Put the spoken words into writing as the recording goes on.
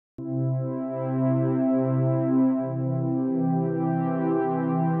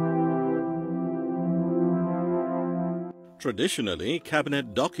Traditionally,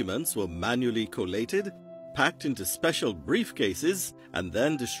 cabinet documents were manually collated, packed into special briefcases, and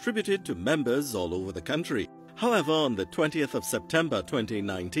then distributed to members all over the country. However, on the 20th of September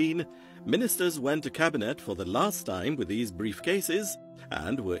 2019, ministers went to cabinet for the last time with these briefcases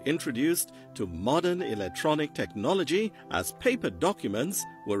and were introduced to modern electronic technology as paper documents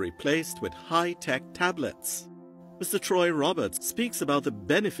were replaced with high-tech tablets. Mr. Troy Roberts speaks about the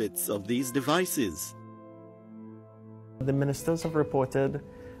benefits of these devices. The ministers have reported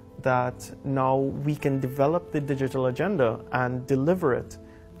that now we can develop the digital agenda and deliver it,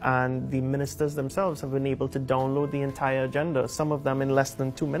 and the ministers themselves have been able to download the entire agenda, some of them in less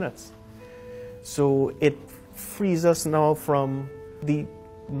than 2 minutes. So it frees us now from the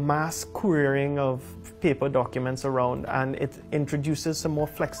mass couriering of paper documents around, and it introduces some more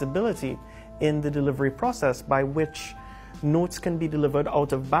flexibility in the delivery process by which notes can be delivered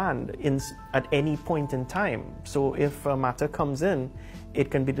out of band at any point in time. So if a matter comes in,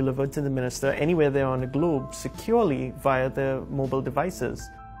 it can be delivered to the minister anywhere there on the globe securely via their mobile devices.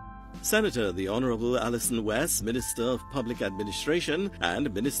 Senator the Honorable Alison West, Minister of Public Administration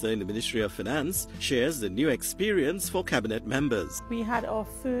and Minister in the Ministry of Finance, shares the new experience for cabinet members. We had our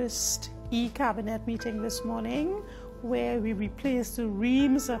first e-cabinet meeting this morning where we replaced the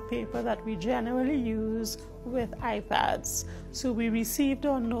reams of paper that we generally use with iPads. So we received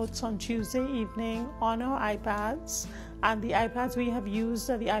our notes on Tuesday evening on our iPads, and the iPads we have used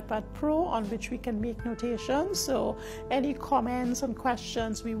are the iPad Pro, on which we can make notations. So any comments and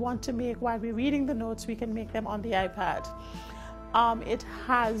questions we want to make while we're reading the notes, we can make them on the iPad. It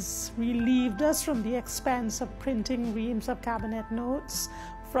has relieved us from the expense of printing reams of cabinet notes,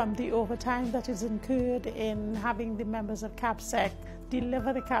 from the overtime that is incurred in having the members of CAPSEC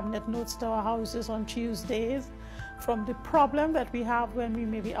deliver the cabinet notes to our houses on Tuesdays, from the problem that we have when we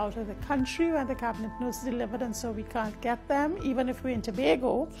may be out of the country when the cabinet notes delivered and so we can't get them. Even if we're in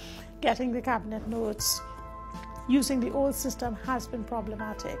Tobago, getting the cabinet notes using the old system has been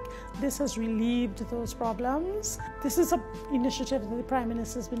problematic. This has relieved those problems. This is an initiative that the Prime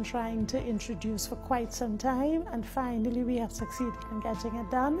Minister has been trying to introduce for quite some time, and finally we have succeeded in getting it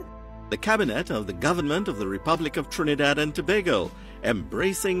done. The Cabinet of the Government of the Republic of Trinidad and Tobago,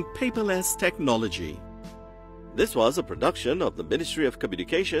 embracing paperless technology. This was a production of the Ministry of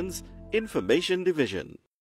Communications, Information Division.